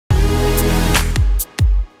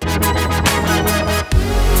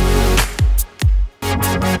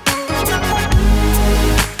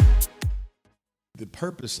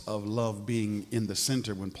purpose of love being in the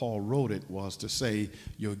center when Paul wrote it was to say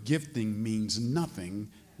your gifting means nothing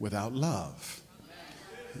without love.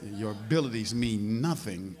 Your abilities mean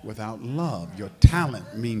nothing without love. Your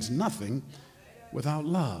talent means nothing without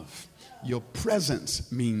love. Your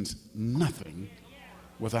presence means nothing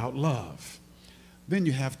without love. Then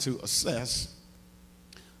you have to assess,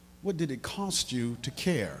 what did it cost you to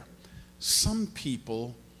care? Some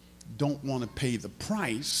people don't want to pay the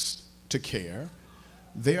price to care,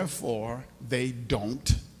 therefore they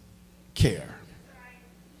don't care.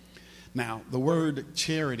 Now, the word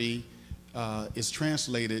charity is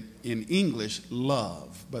translated in English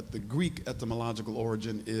love, but the Greek etymological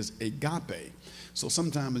origin is agape. So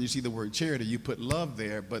sometimes when you see the word charity, you put love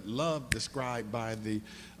there, but love described by the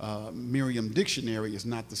Merriam Dictionary is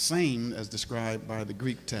not the same as described by the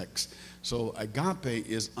Greek text. So agape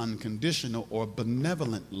is unconditional or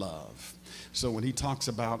benevolent love. So when he talks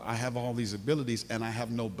about, I have all these abilities and I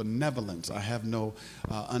have no benevolence, I have no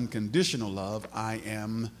unconditional love, I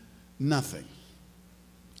am nothing.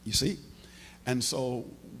 You see? And so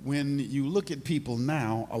when you look at people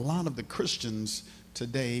now, a lot of the Christians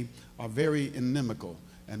today are very inimical.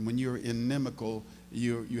 And when you're inimical,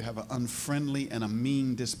 you have an unfriendly and a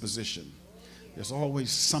mean disposition. There's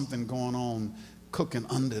always something going on cooking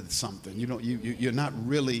under something. You're not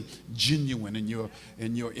really genuine in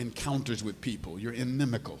your encounters with people. You're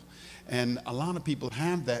inimical. And a lot of people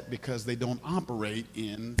have that because they don't operate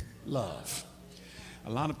in love.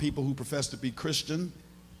 A lot of people who profess to be Christian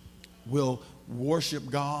will worship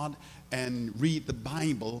God and read the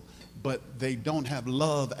Bible, but they don't have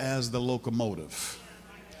love as the locomotive.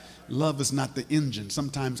 Love is not the engine.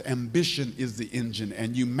 Sometimes ambition is the engine,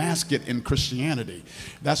 and you mask it in Christianity.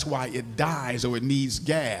 That's why it dies or it needs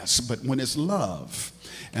gas. But when it's love,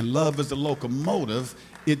 and love is the locomotive,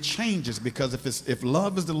 it changes, because if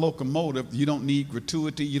love is the locomotive, you don't need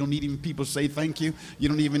gratuity. You don't need even people to say thank you. You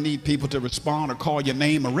don't even need people to respond or call your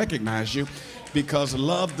name or recognize you, because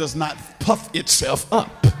love does not puff itself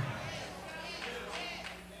up.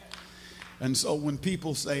 And so when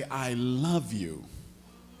people say, I love you,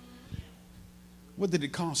 what did it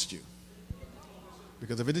cost you?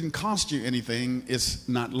 Because if it didn't cost you anything, it's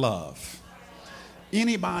not love.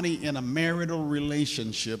 Anybody in a marital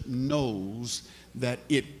relationship knows that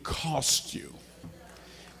it costs you.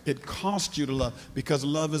 It costs you to love, because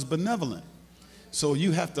love is benevolent. So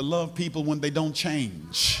you have to love people when they don't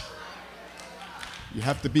change. You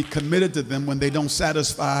have to be committed to them when they don't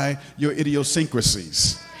satisfy your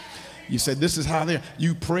idiosyncrasies. You said, this is how they're.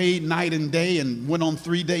 You prayed night and day and went on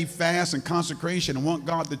 3-day fast and consecration and want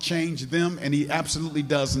God to change them, and he absolutely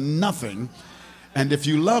does nothing. And if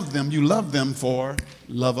you love them for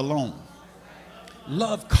love alone.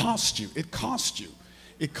 Love costs you. It costs you.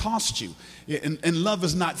 It costs you. And love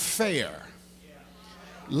is not fair.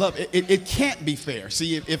 Love, it can't be fair.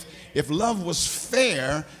 See, if love was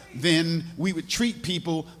fair, then we would treat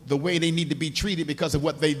people the way they need to be treated because of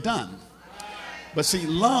what they've done. But see,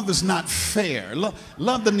 love is not fair.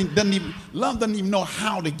 Love doesn't even know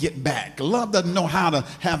how to get back. Love doesn't know how to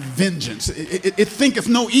have vengeance. It thinketh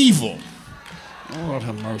no evil. Lord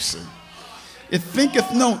have mercy. It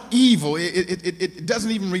thinketh no evil. It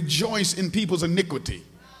doesn't even rejoice in people's iniquity.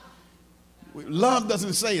 Love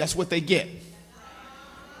doesn't say that's what they get.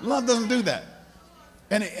 Love doesn't do that.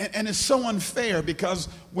 And it's so unfair, because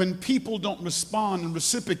when people don't respond and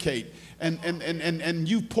reciprocate, and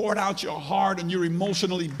you poured out your heart and you're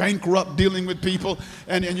emotionally bankrupt dealing with people,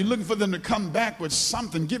 and you're looking for them to come back with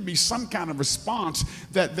something, give me some kind of response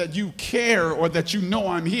that you care or that you know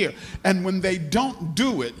I'm here. And when they don't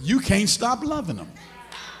do it, you can't stop loving them.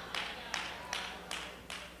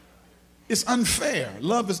 It's unfair.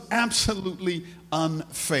 Love is absolutely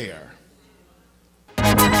unfair.